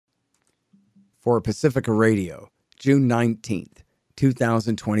for Pacifica Radio, June 19th,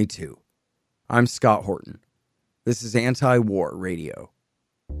 2022. I'm Scott Horton. This is Anti-War Radio.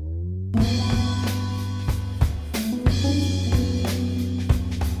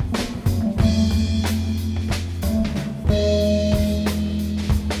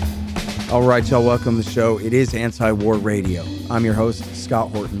 All right, y'all, welcome to the show. It is Anti-War Radio. I'm your host,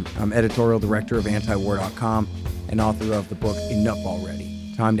 Scott Horton. I'm editorial director of antiwar.com and author of the book Enough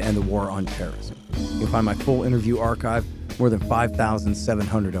Already, Time to End the War on Terrorism. You'll find my full interview archive, more than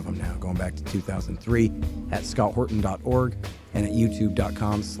 5,700 of them now, going back to 2003, at scotthorton.org and at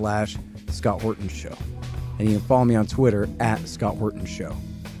youtube.com/Scott Horton Show. And you can follow me on Twitter at Scott Horton Show.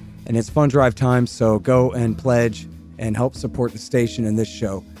 And it's fund drive time, so go and pledge and help support the station and this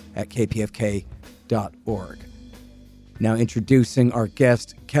show at kpfk.org. Now introducing our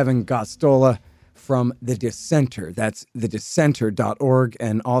guest, Kevin Gosztola from The Dissenter. That's thedissenter.org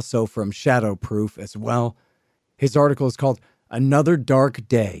and also from Shadowproof as well. His article is called Another Dark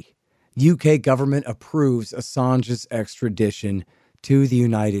Day. UK government approves Assange's extradition to the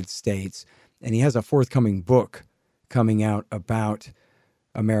United States. And he has a forthcoming book coming out about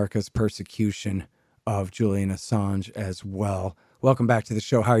America's persecution of Julian Assange as well. Welcome back to the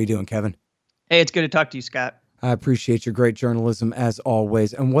show. How are you doing, Kevin? Hey, it's good to talk to you, Scott. I appreciate your great journalism as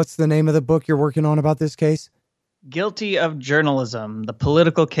always. And what's the name of the book you're working on about this case? Guilty of Journalism, the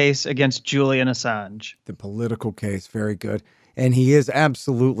political case against Julian Assange. The political case, very good. And he is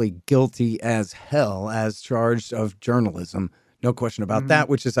absolutely guilty as hell as charged of journalism. No question about that,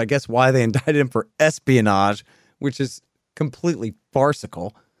 which is, I guess, why they indicted him for espionage, which is completely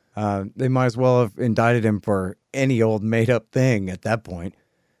farcical. They might as well have indicted him for any old made-up thing at that point.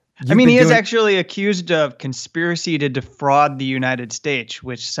 He is actually accused of conspiracy to defraud the United States,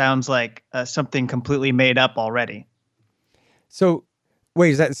 which sounds like something completely made up already. So,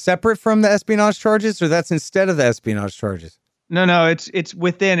 wait, is that separate from the espionage charges, or that's instead of the espionage charges? No, it's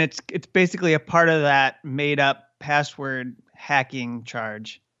within. It's basically a part of that made-up password hacking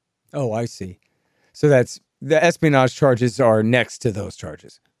charge. Oh, I see. So that's the espionage charges are next to those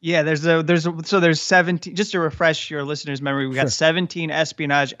charges. Yeah, there's 17, just to refresh your listeners' memory, we got 17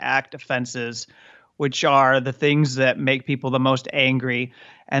 Espionage Act offenses, which are the things that make people the most angry.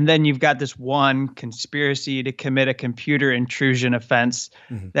 And then you've got this one conspiracy to commit a computer intrusion offense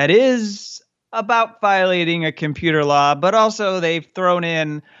that is about violating a computer law, but also they've thrown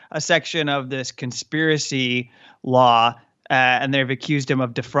in a section of this conspiracy law, and they've accused him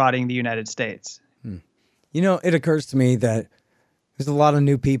of defrauding the United States. You know, it occurs to me that there's a lot of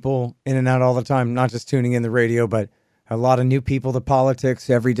new people in and out all the time, not just tuning in the radio, but a lot of new people to politics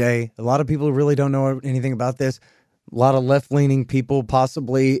every day. A lot of people who really don't know anything about this. A lot of left-leaning people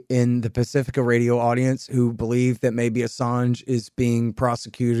possibly in the Pacifica radio audience who believe that maybe Assange is being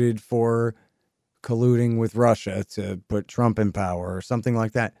prosecuted for colluding with Russia to put Trump in power or something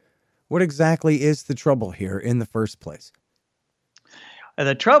like that. What exactly is the trouble here in the first place?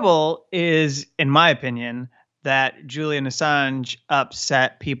 The trouble is, in my opinion, that Julian Assange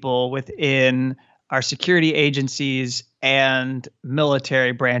upset people within our security agencies and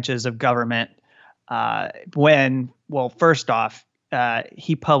military branches of government first off,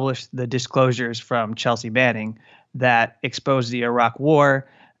 he published the disclosures from Chelsea Manning that exposed the Iraq War,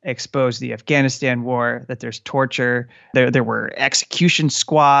 exposed the Afghanistan War, that there's torture. There were execution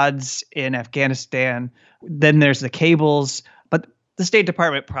squads in Afghanistan. Then there's the cables. But the State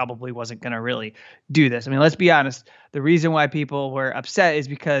Department probably wasn't going to really do this. I mean, let's be honest. The reason why people were upset is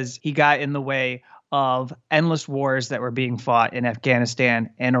because he got in the way of endless wars that were being fought in Afghanistan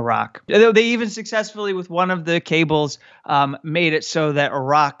and Iraq. They even successfully, with one of the cables, made it so that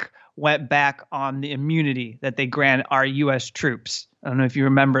Iraq went back on the immunity that they grant our U.S. troops. I don't know if you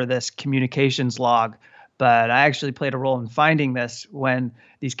remember this communications log, but I actually played a role in finding this when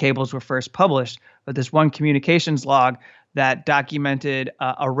these cables were first published. But this one communications log that documented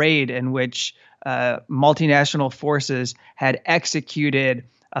a raid in which multinational forces had executed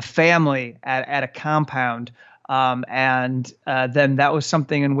a family at a compound. And then that was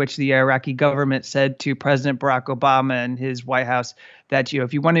something in which the Iraqi government said to President Barack Obama and his White House that,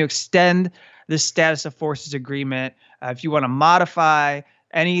 if you want to extend the status of forces agreement, if you want to modify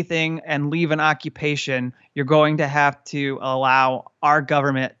anything and leave an occupation, you're going to have to allow our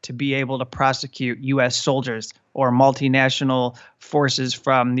government to be able to prosecute U.S. soldiers or multinational forces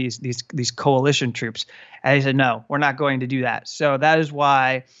from these coalition troops. And he said, no, we're not going to do that. So that is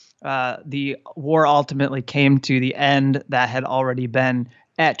why the war ultimately came to the end that had already been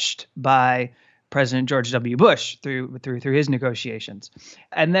etched by President George W. Bush through his negotiations.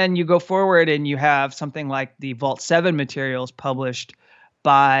 And then you go forward and you have something like the Vault 7 materials published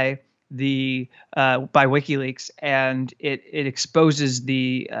by by WikiLeaks, and it exposes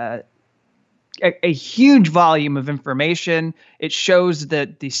a huge volume of information. It shows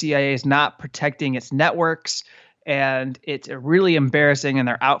that the CIA is not protecting its networks, and it's really embarrassing, and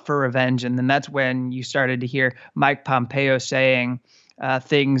they're out for revenge. And then that's when you started to hear Mike Pompeo saying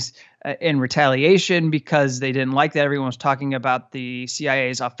things in retaliation because they didn't like that everyone was talking about the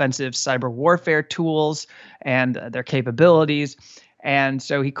CIA's offensive cyber warfare tools and their capabilities. And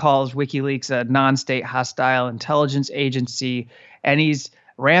so he calls WikiLeaks a non-state hostile intelligence agency, and he's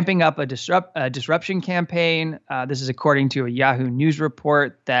ramping up a disruption campaign. This is according to a Yahoo News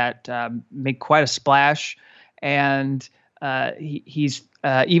report that made quite a splash. And he's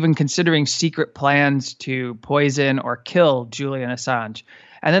even considering secret plans to poison or kill Julian Assange.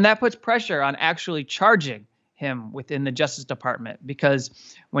 And then that puts pressure on actually charging him within the Justice Department, because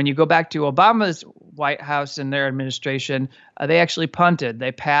when you go back to Obama's White House and their administration, they actually punted.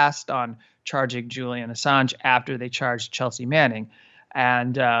 They passed on charging Julian Assange after they charged Chelsea Manning.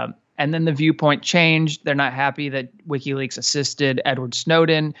 And then the viewpoint changed. They're not happy that WikiLeaks assisted Edward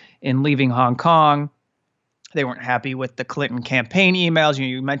Snowden in leaving Hong Kong. They weren't happy with the Clinton campaign emails.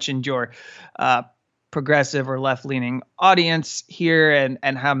 You mentioned your progressive or left-leaning audience here,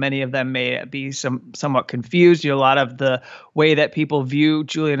 and how many of them may be somewhat confused. A lot of the way that people view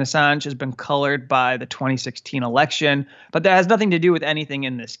Julian Assange has been colored by the 2016 election, but that has nothing to do with anything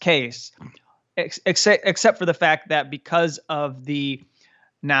in this case, except for the fact that because of the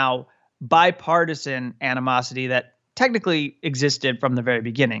now bipartisan animosity that technically existed from the very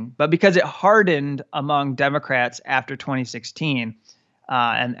beginning, but because it hardened among Democrats after 2016,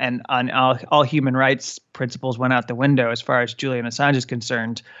 and on all human rights principles went out the window as far as Julian Assange is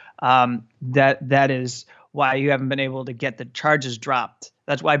concerned, that is why you haven't been able to get the charges dropped.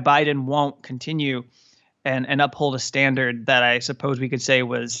 That's why Biden won't continue and uphold a standard that I suppose we could say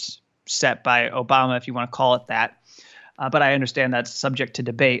was set by Obama, if you want to call it that. But I understand that's subject to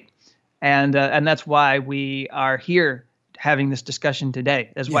debate. And that's why we are here having this discussion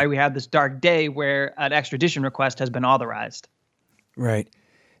today. That's why we have this dark day where an extradition request has been authorized. Right.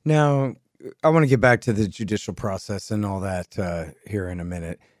 Now, I want to get back to the judicial process and all that here in a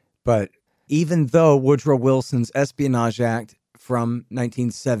minute. But even though Woodrow Wilson's Espionage Act from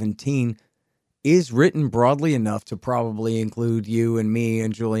 1917 is written broadly enough to probably include you and me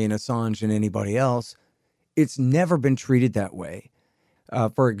and Julian Assange and anybody else, it's never been treated that way.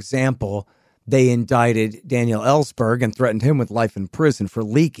 For example, they indicted Daniel Ellsberg and threatened him with life in prison for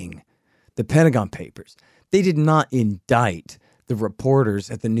leaking the Pentagon Papers. They did not indict the reporters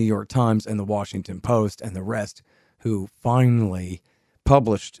at the New York Times and the Washington Post and the rest who finally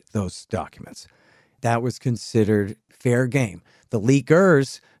published those documents. That was considered fair game. The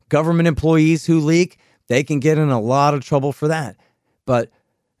leakers, government employees who leak, they can get in a lot of trouble for that. But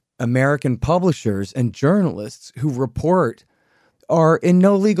American publishers and journalists who report are in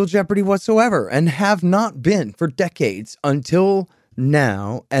no legal jeopardy whatsoever and have not been for decades until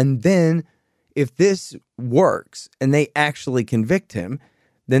now. And then if this works and they actually convict him,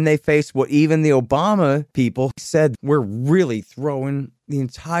 then they face what even the Obama people said, we're really throwing the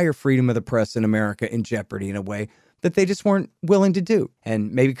entire freedom of the press in America in jeopardy in a way that they just weren't willing to do.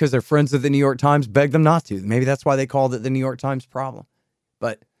 And maybe because they're friends of the New York Times begged them not to. Maybe that's why they called it the New York Times problem.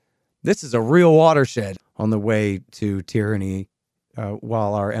 But this is a real watershed on the way to tyranny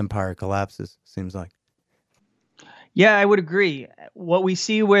while our empire collapses, seems like. Yeah, I would agree. What we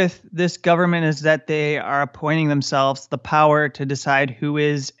see with this government is that they are appointing themselves the power to decide who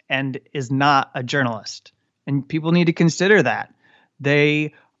is and is not a journalist. And people need to consider that.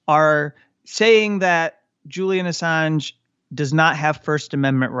 They are saying that Julian Assange does not have First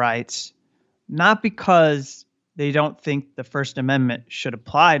Amendment rights, not because they don't think the First Amendment should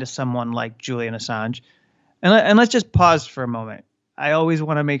apply to someone like Julian Assange. And let's just pause for a moment. I always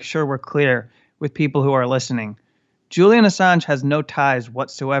want to make sure we're clear with people who are listening. Julian Assange has no ties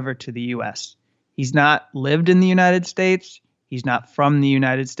whatsoever to the U.S. He's not lived in the United States. He's not from the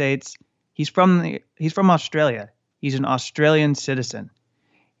United States. He's from Australia. He's an Australian citizen.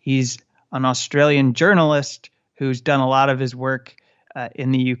 He's an Australian journalist who's done a lot of his work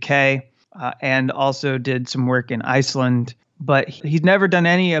in the UK and also did some work in Iceland. But he's never done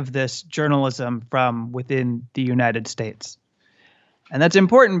any of this journalism from within the United States. And that's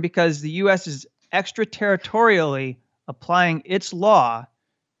important because the U.S. is extraterritorially applying its law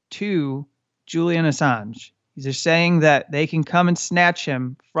to Julian Assange. They're saying that they can come and snatch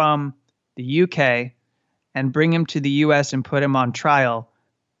him from the UK and bring him to the US and put him on trial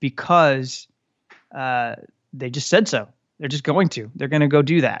because they just said so. They're just going to. They're going to go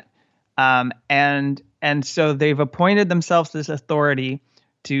do that. And so they've appointed themselves this authority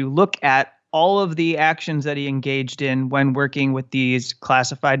to look at all of the actions that he engaged in when working with these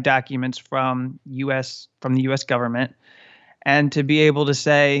classified documents from the U.S. government, and to be able to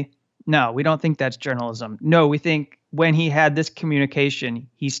say, no, we don't think that's journalism. No, we think when he had this communication,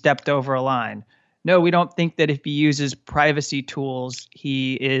 he stepped over a line. No, we don't think that if he uses privacy tools,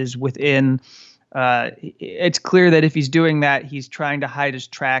 he is within. It's clear that if he's doing that, he's trying to hide his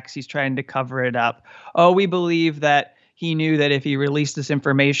tracks. He's trying to cover it up. Oh, we believe that he knew that if he released this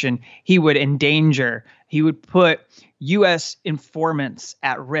information, he would put U.S. informants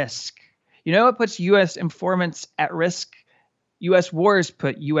at risk. You know what puts U.S. informants at risk? U.S. wars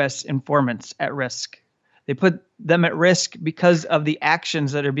put U.S. informants at risk. They put them at risk because of the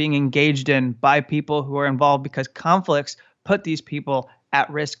actions that are being engaged in by people who are involved, because conflicts put these people at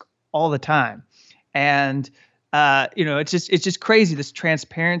risk all the time. And it's just crazy. This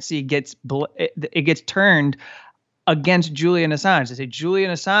transparency gets turned against Julian Assange. They say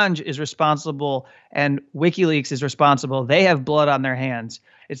Julian Assange is responsible and WikiLeaks is responsible. They have blood on their hands.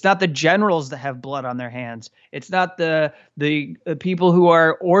 It's not the generals that have blood on their hands. It's not the people who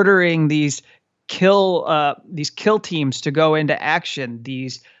are ordering these kill teams to go into action,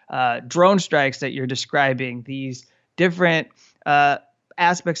 these drone strikes that you're describing, these different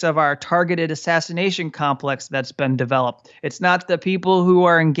aspects of our targeted assassination complex that's been developed. It's not the people who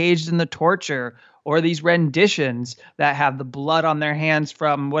are engaged in the torture or these renditions that have the blood on their hands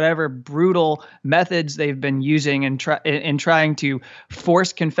from whatever brutal methods they've been using in trying to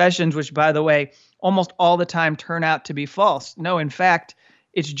force confessions, which, by the way, almost all the time turn out to be false. No, in fact,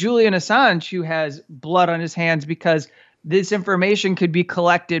 it's Julian Assange who has blood on his hands, because this information could be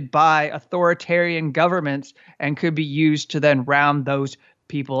collected by authoritarian governments and could be used to then round those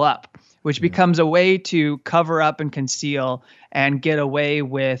people up, which becomes a way to cover up and conceal and get away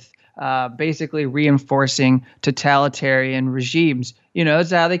with basically reinforcing totalitarian regimes.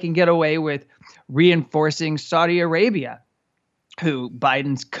 It's how they can get away with reinforcing Saudi Arabia, who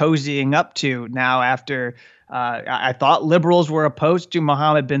Biden's cozying up to now after I thought liberals were opposed to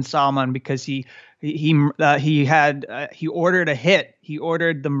Mohammed bin Salman because he ordered a hit. He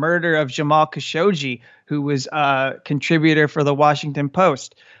ordered the murder of Jamal Khashoggi, who was a contributor for the Washington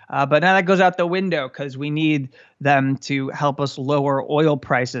Post. But now that goes out the window because we need them to help us lower oil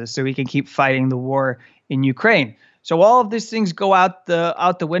prices so we can keep fighting the war in Ukraine. So all of these things go out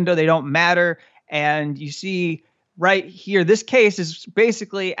the window. They don't matter. And you see right here, this case is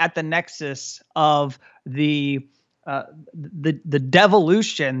basically at the nexus of the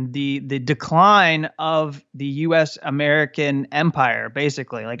devolution, the decline of the U.S. American empire,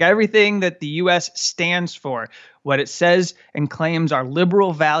 basically. Like everything that the U.S. stands for, what it says and claims are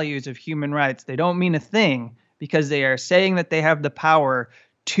liberal values of human rights, they don't mean a thing because they are saying that they have the power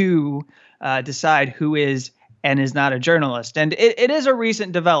to decide who is and is not a journalist. And it is a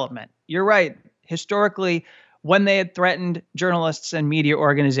recent development. You're right. Historically, when they had threatened journalists and media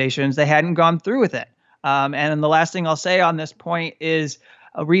organizations, they hadn't gone through with it. And the last thing I'll say on this point is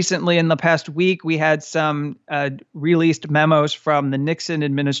recently in the past week, we had some released memos from the Nixon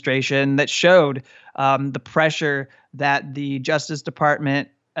administration that showed the pressure that the Justice Department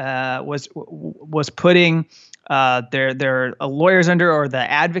was putting their lawyers under, or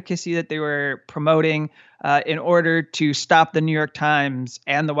the advocacy that they were promoting in order to stop the New York Times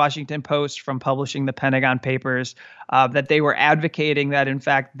and the Washington Post from publishing the Pentagon Papers, that they were advocating that, in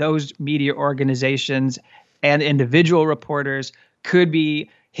fact, those media organizations and individual reporters could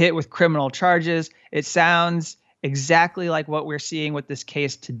be hit with criminal charges. It sounds exactly like what we're seeing with this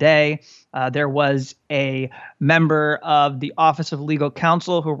case today. There was a member of the Office of Legal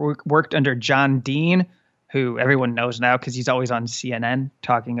Counsel who worked under John Dean, who everyone knows now because he's always on CNN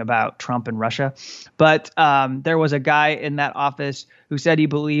talking about Trump and Russia. But there was a guy in that office who said he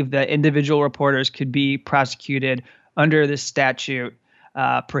believed that individual reporters could be prosecuted under this statute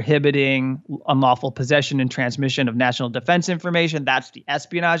prohibiting unlawful possession and transmission of national defense information. That's the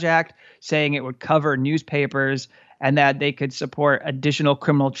Espionage Act, saying it would cover newspapers and that they could support additional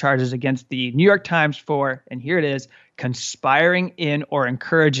criminal charges against the New York Times for, and here it is, conspiring in or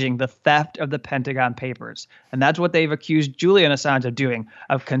encouraging the theft of the Pentagon Papers. And that's what they've accused Julian Assange of doing,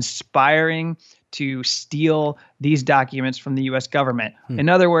 of conspiring to steal these documents from the U.S. government. In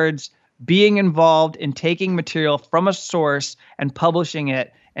other words, being involved in taking material from a source and publishing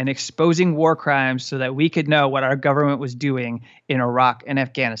it and exposing war crimes so that we could know what our government was doing in Iraq and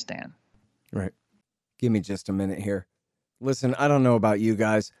Afghanistan. Right. Give me just a minute here. Listen, I don't know about you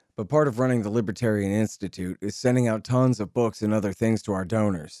guys, but part of running the Libertarian Institute is sending out tons of books and other things to our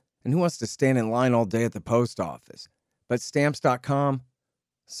donors. And who wants to stand in line all day at the post office? But Stamps.com?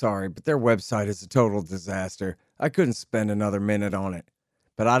 Sorry, but their website is a total disaster. I couldn't spend another minute on it.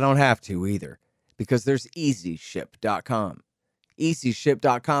 But I don't have to either, because there's EasyShip.com.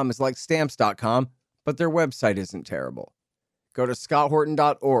 EasyShip.com is like Stamps.com, but their website isn't terrible. Go to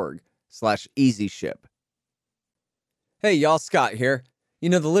scotthorton.org/EasyShip. Hey, y'all, Scott here. You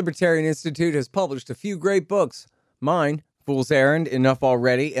know, the Libertarian Institute has published a few great books. Mine, Fool's Errand, Enough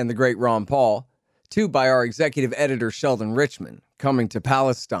Already, and The Great Ron Paul. 2 by our executive editor, Sheldon Richman, Coming to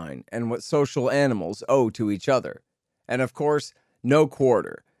Palestine and What Social Animals Owe to Each Other. And of course, No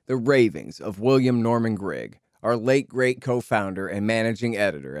Quarter, The Ravings of William Norman Grigg, our late great co-founder and managing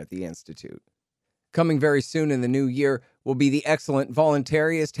editor at the Institute. Coming very soon in the new year will be the excellent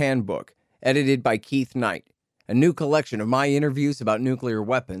Voluntarist Handbook, edited by Keith Knight, a new collection of my interviews about nuclear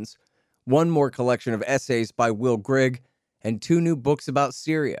weapons, 1 more collection of essays by Will Grigg, and 2 new books about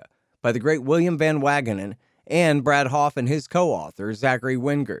Syria by the great William Van Wagenen and Brad Hoff and his co-author, Zachary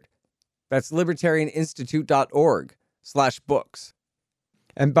Wingard. That's libertarianinstitute.org/books.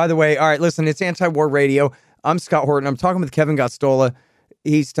 And by the way, all right, listen, it's Anti-War Radio. I'm Scott Horton. I'm talking with Kevin Gosztola.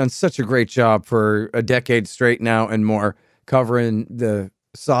 He's done such a great job for a decade straight now and more, covering the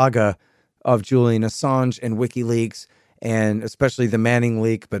saga of Julian Assange and WikiLeaks, and especially the Manning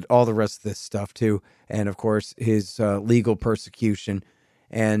leak, but all the rest of this stuff too. And of course, his legal persecution.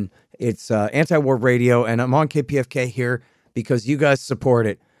 And it's Anti-War Radio, and I'm on KPFK here because you guys support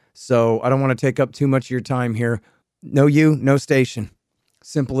it. So I don't want to take up too much of your time here. No you, no station.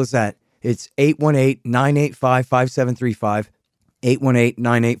 Simple as that. It's 818-985-5735,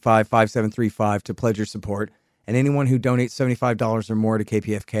 818-985-5735 to pledge your support. And anyone who donates $75 or more to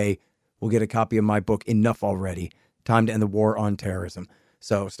KPFK will get a copy of my book, Enough Already, Time to End the War on Terrorism.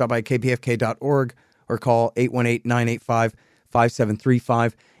 So stop by kpfk.org or call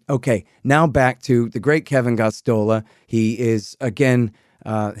 818-985-5735. Okay, now back to the great Kevin Gosztola. He is, again,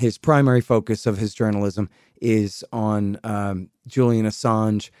 his primary focus of his journalism is on Julian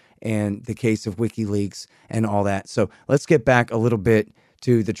Assange and the case of WikiLeaks and all that. So let's get back a little bit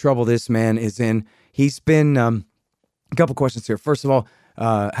to the trouble this man is in. He's been, a couple questions here. First of all,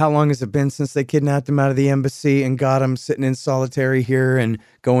 how long has it been since they kidnapped him out of the embassy and got him sitting in solitary here and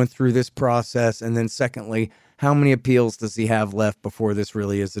going through this process? And then secondly, how many appeals does he have left before this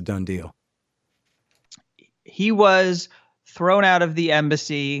really is a done deal? He was thrown out of the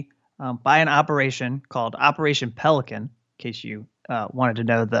embassy by an operation called Operation Pelican, in case you wanted to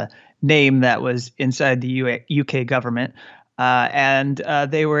know the name that was inside the UK government. And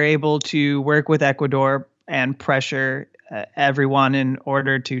they were able to work with Ecuador and pressure everyone in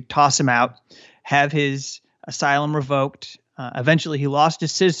order to toss him out, have his asylum revoked. Eventually, he lost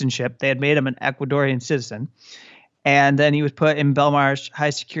his citizenship. They had made him an Ecuadorian citizen. And then he was put in Belmarsh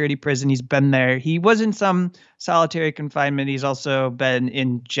high security prison. He's been there. He was in some solitary confinement. He's also been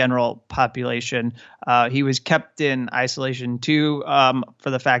in general population. He was kept in isolation too for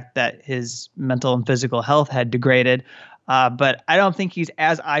the fact that his mental and physical health had degraded. But I don't think he's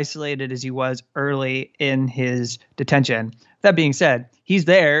as isolated as he was early in his detention. That being said, he's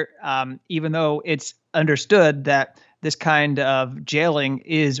there, even though it's understood that this kind of jailing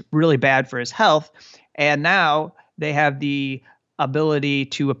is really bad for his health. And now they have the ability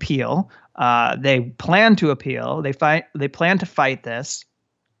to appeal. They plan to appeal. They plan to fight this.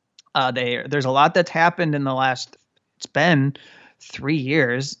 There's a lot that's happened in the last, it's been 3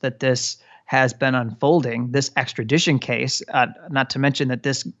 years that this has been unfolding, this extradition case, not to mention that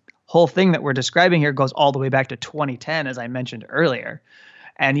this whole thing that we're describing here goes all the way back to 2010, as I mentioned earlier.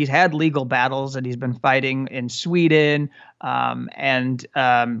 And he's had legal battles and he's been fighting in Sweden and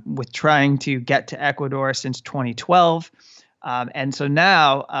with trying to get to Ecuador since 2012. And so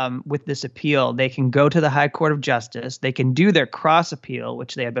now with this appeal, they can go to the High Court of Justice. They can do their cross appeal,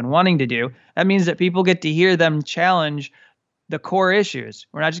 which they have been wanting to do. That means that people get to hear them challenge the core issues.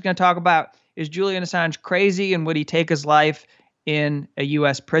 We're not just going to talk about, is Julian Assange crazy and would he take his life in a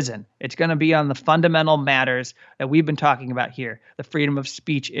U.S. prison? It's going to be on the fundamental matters that we've been talking about here, the freedom of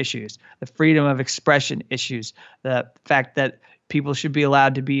speech issues, the freedom of expression issues, the fact that people should be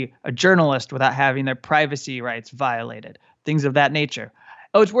allowed to be a journalist without having their privacy rights violated, things of that nature.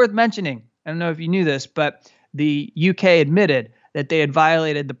 Oh, it's worth mentioning, I don't know if you knew this, but the UK admitted that they had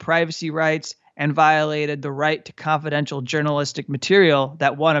violated the privacy rights and violated the right to confidential journalistic material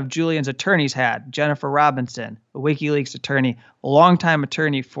that one of Julian's attorneys had, Jennifer Robinson, a WikiLeaks attorney, a longtime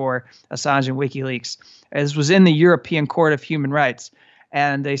attorney for Assange and WikiLeaks. This was in the European Court of Human Rights.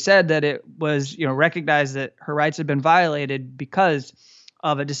 And they said that it was, recognized that her rights had been violated because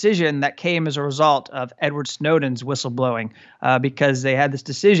of a decision that came as a result of Edward Snowden's whistleblowing, because they had this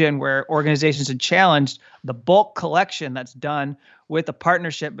decision where organizations had challenged the bulk collection that's done with a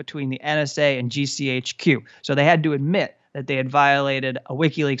partnership between the NSA and GCHQ. So they had to admit that they had violated a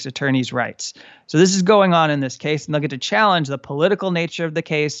WikiLeaks attorney's rights. So this is going on in this case, and they'll get to challenge the political nature of the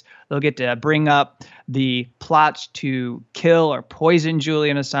case. They'll get to bring up the plots to kill or poison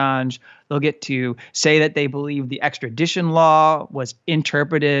Julian Assange. They'll get to say that they believe the extradition law was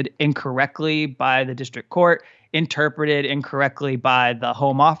interpreted incorrectly by the district court, interpreted incorrectly by the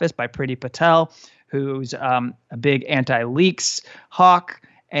Home Office, by Priti Patel, who's a big anti-leaks hawk.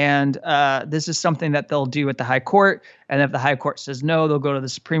 And this is something that they'll do at the high court. And if the high court says no, they'll go to the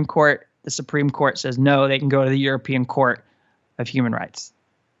Supreme Court. The Supreme Court says no, they can go to the European Court of Human Rights.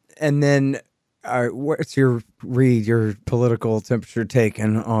 And then what's your political temperature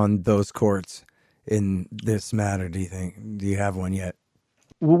taken on those courts in this matter, do you think? Do you have one yet?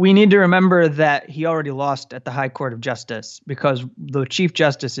 We need to remember that he already lost at the High Court of Justice because the Chief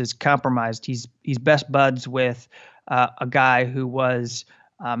Justice is compromised. He's best buds with a guy who was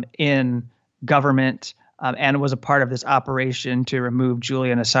in government and was a part of this operation to remove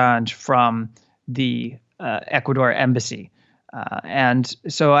Julian Assange from the Ecuador embassy. And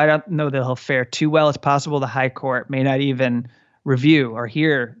so I don't know that he'll fare too well. It's possible the High Court may not even review or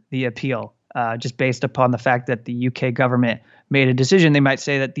hear the appeal just based upon the fact that the UK government made a decision. They might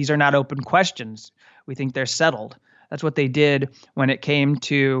say that these are not open questions. We think they're settled. That's what they did when it came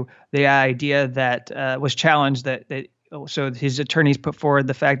to the idea that was challenged so his attorneys put forward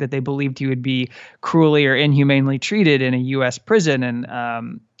the fact that they believed he would be cruelly or inhumanely treated in a U.S. prison,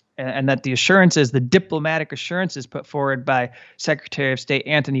 and that the diplomatic assurances put forward by Secretary of State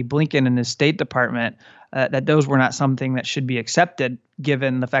Antony Blinken and his State Department, that those were not something that should be accepted,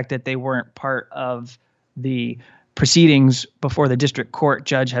 given the fact that they weren't part of the proceedings before the district court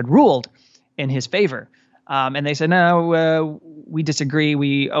judge had ruled in his favor. And they said, no, we disagree.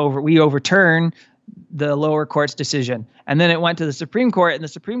 We overturn the lower court's decision. And then it went to the Supreme Court, and the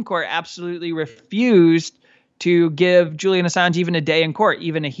Supreme Court absolutely refused to give Julian Assange even a day in court,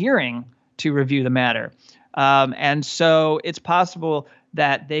 even a hearing to review the matter. And so it's possible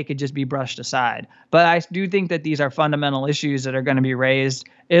that they could just be brushed aside. But I do think that these are fundamental issues that are going to be raised.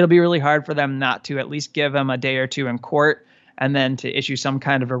 It'll be really hard for them not to at least give him a day or two in court and then to issue some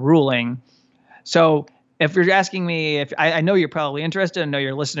kind of a ruling. So if you're asking me, if I know you're probably interested, I know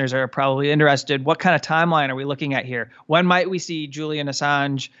your listeners are probably interested, what kind of timeline are we looking at here? When might we see Julian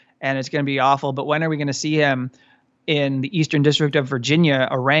Assange? And it's going to be awful, but when are we going to see him in the Eastern District of Virginia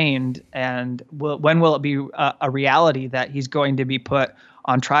arraigned? And when will it be a reality that he's going to be put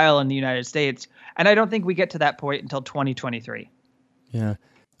on trial in the United States? And I don't think we get to that point until 2023. Yeah.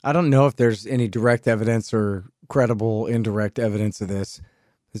 I don't know if there's any direct evidence or credible indirect evidence of this.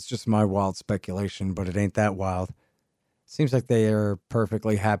 It's just my wild speculation, but it ain't that wild. Seems like they are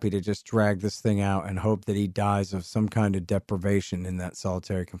perfectly happy to just drag this thing out and hope that he dies of some kind of deprivation in that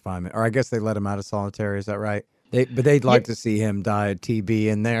solitary confinement. Or I guess they let him out of solitary, is that right? But they'd like to see him die of TB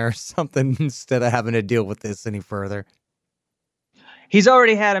in there or something instead of having to deal with this any further. He's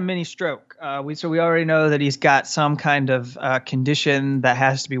already had a mini stroke. So we already know that he's got some kind of condition that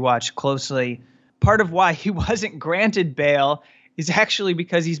has to be watched closely. Part of why he wasn't granted bail is actually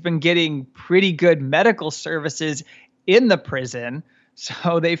because he's been getting pretty good medical services in the prison.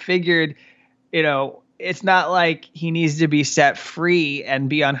 So they figured, it's not like he needs to be set free and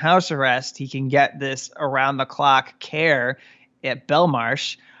be on house arrest. He can get this around the clock care at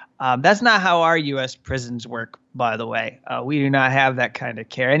Belmarsh. That's not how our U.S. prisons work, by the way. We do not have that kind of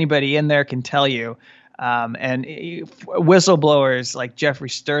care. Anybody in there can tell you. And whistleblowers like Jeffrey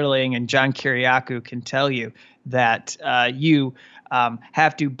Sterling and John Kiriakou can tell you that you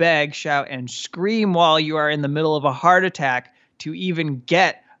have to beg, shout, and scream while you are in the middle of a heart attack to even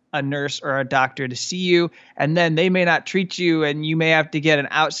get a nurse or a doctor to see you. And then they may not treat you, and you may have to get an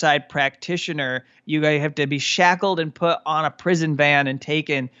outside practitioner. You have to be shackled and put on a prison van and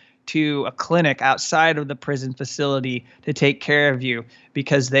taken to a clinic outside of the prison facility to take care of you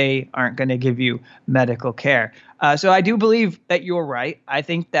because they aren't going to give you medical care. So I do believe that you're right. I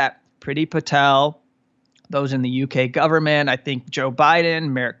think that Priti Patel, those in the UK government, I think Joe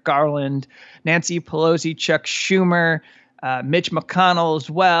Biden, Merrick Garland, Nancy Pelosi, Chuck Schumer, Mitch McConnell as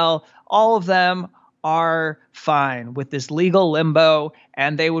well, all of them are fine with this legal limbo,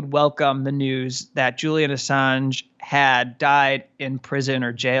 and they would welcome the news that Julian Assange had died in prison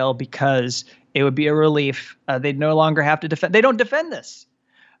or jail because it would be a relief. They'd no longer have to defend. They don't defend this.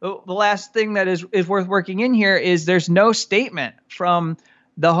 The last thing that is worth working in here is there's no statement from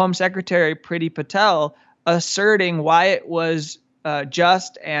the Home Secretary, Priti Patel, asserting why it was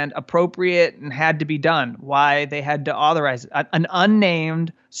just and appropriate and had to be done, why they had to authorize it. An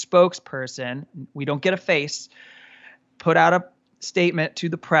unnamed spokesperson, we don't get a face, put out a statement to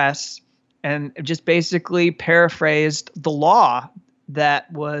the press and just basically paraphrased the law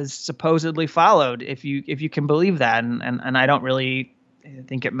that was supposedly followed, if you can believe that. And I don't really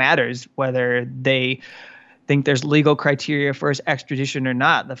think it matters whether they think there's legal criteria for his extradition or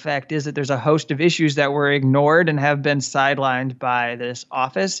not. The fact is that there's a host of issues that were ignored and have been sidelined by this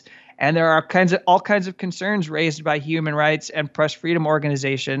office. And there are all kinds of concerns raised by human rights and press freedom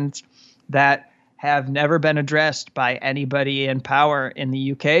organizations that have never been addressed by anybody in power in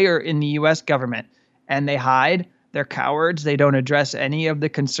the UK or in the US government. And they hide. They're cowards. They don't address any of the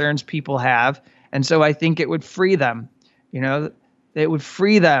concerns people have. And so I think it would free them. It would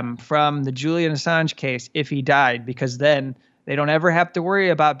free them from the Julian Assange case if he died, because then they don't ever have to worry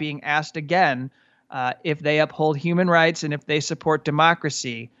about being asked again if they uphold human rights and if they support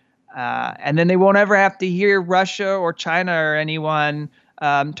democracy. And then they won't ever have to hear Russia or China or anyone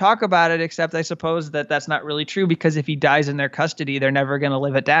talk about it, except I suppose that's not really true, because if he dies in their custody, they're never going to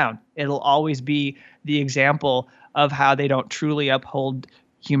live it down. It'll always be the example of how they don't truly uphold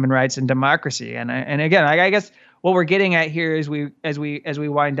human rights and democracy. And again, I guess what we're getting at here as we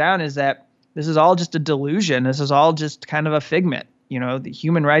wind down is that this is all just a delusion. This is all just kind of a figment. The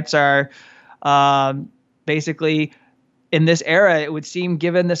human rights are basically, in this era, it would seem,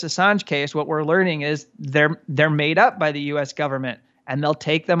 given this Assange case, what we're learning is they're made up by the U.S. government, and they'll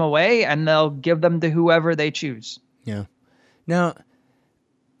take them away and they'll give them to whoever they choose. Yeah. Now,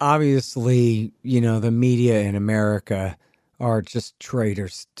 obviously, the media in America are just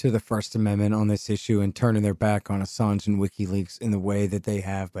traitors to the First Amendment on this issue and turning their back on Assange and WikiLeaks in the way that they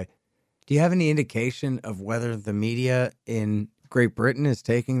have. But do you have any indication of whether the media in Great Britain is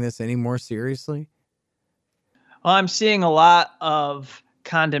taking this any more seriously? Well, I'm seeing a lot of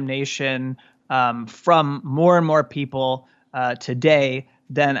condemnation from more and more people today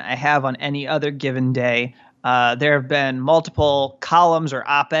than I have on any other given day. There have been multiple columns or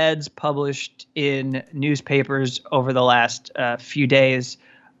op-eds published in newspapers over the last few days,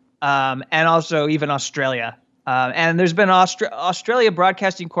 and also even Australia. And there's been Australia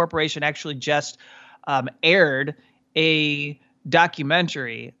Broadcasting Corporation actually just aired a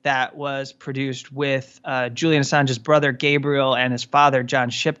documentary that was produced with Julian Assange's brother Gabriel and his father John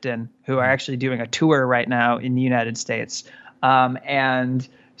Shipton, who are actually doing a tour right now in the United States. And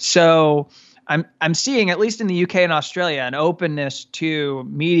so I'm seeing, at least in the UK and Australia, an openness to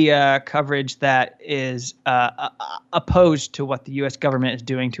media coverage that is opposed to what the U.S. government is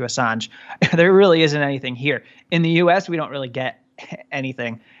doing to Assange. There really isn't anything here. In the U.S., we don't really get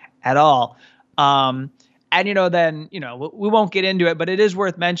anything at all. And, then, we won't get into it, but it is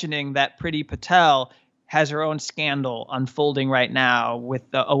worth mentioning that Priti Patel has her own scandal unfolding right now with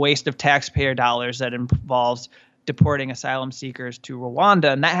a waste of taxpayer dollars that involves deporting asylum seekers to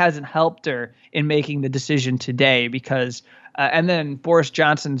Rwanda. And that hasn't helped her in making the decision today, because and then Boris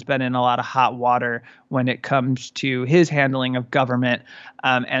Johnson's been in a lot of hot water when it comes to his handling of government.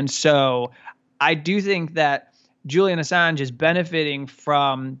 And so I do think that Julian Assange is benefiting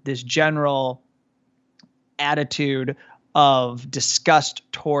from this general attitude of disgust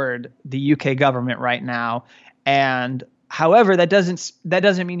toward the UK government right now. And however, that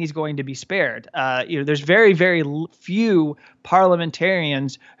doesn't mean he's going to be spared. There's very, very few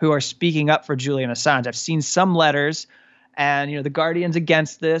parliamentarians who are speaking up for Julian Assange. I've seen some letters, and the Guardian's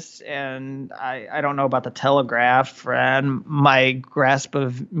against this, and I don't know about the Telegraph, and my grasp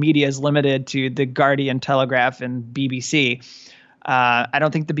of media is limited to the Guardian, Telegraph, and BBC. I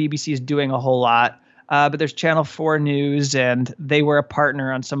don't think the BBC is doing a whole lot. But there's Channel 4 News, and they were a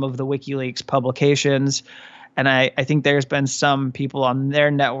partner on some of the WikiLeaks publications. And I think there's been some people on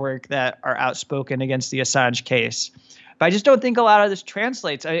their network that are outspoken against the Assange case. But I just don't think a lot of this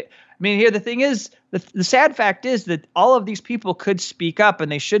translates. I mean, here, the thing is, the sad fact is that all of these people could speak up,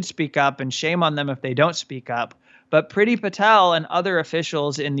 and they should speak up, and shame on them if they don't speak up. But Priti Patel and other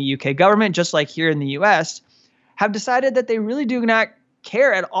officials in the UK government, just like here in the US, have decided that they really do not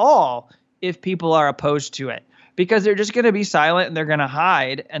care at all if people are opposed to it, because they're just going to be silent and they're going to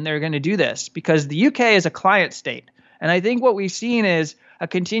hide, and they're going to do this because the UK is a client state. And I think what we've seen is a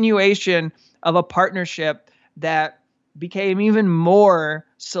continuation of a partnership that became even more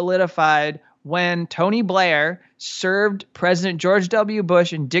solidified when Tony Blair served President George W.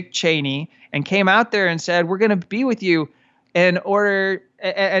 Bush and Dick Cheney and came out there and said, we're going to be with you in order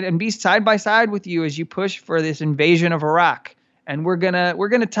and be side by side with you as you push for this invasion of Iraq. And we're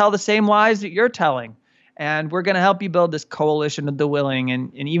gonna tell the same lies that you're telling, and we're gonna help you build this coalition of the willing.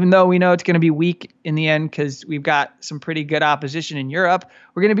 And even though we know it's gonna be weak in the end because we've got some pretty good opposition in Europe,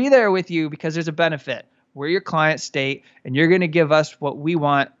 we're gonna be there with you because there's a benefit. We're your client state, and you're gonna give us what we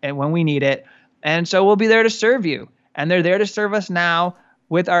want and when we need it. And so we'll be there to serve you. And they're there to serve us now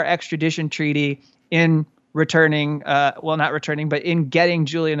with our extradition treaty in returning, not returning, but in getting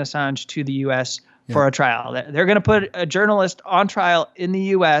Julian Assange to the U.S. for a trial. They're going to put a journalist on trial in the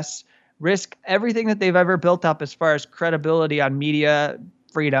U.S., risk everything that they've ever built up as far as credibility on media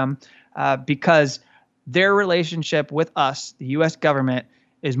freedom, because their relationship with us, the U.S. government,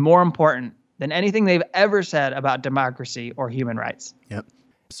 is more important than anything they've ever said about democracy or human rights. Yep.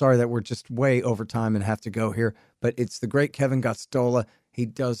 Sorry that we're just way over time and have to go here, but it's the great Kevin Gosztola. He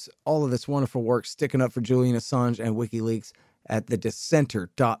does all of this wonderful work sticking up for Julian Assange and WikiLeaks at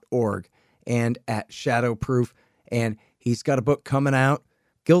thedissenter.org and at Shadowproof. And he's got a book coming out,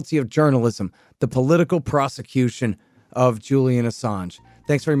 Guilty of Journalism, the political prosecution of Julian Assange.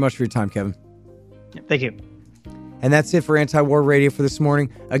 Thanks very much for your time, Kevin. Thank you. And that's it for Anti-War Radio for this morning.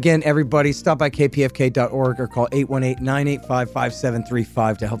 Again, everybody, stop by kpfk.org or call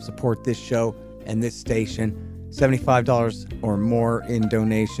 818-985-5735 to help support this show and this station. $75 or more in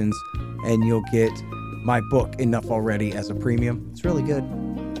donations, and you'll get my book, Enough Already, as a premium. It's really good.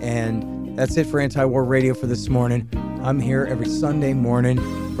 And that's it for Anti-War Radio for this morning. I'm here every Sunday morning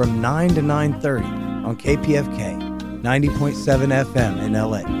from 9 to 9:30 on KPFK 90.7 FM in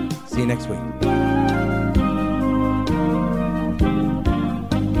LA. See you next week.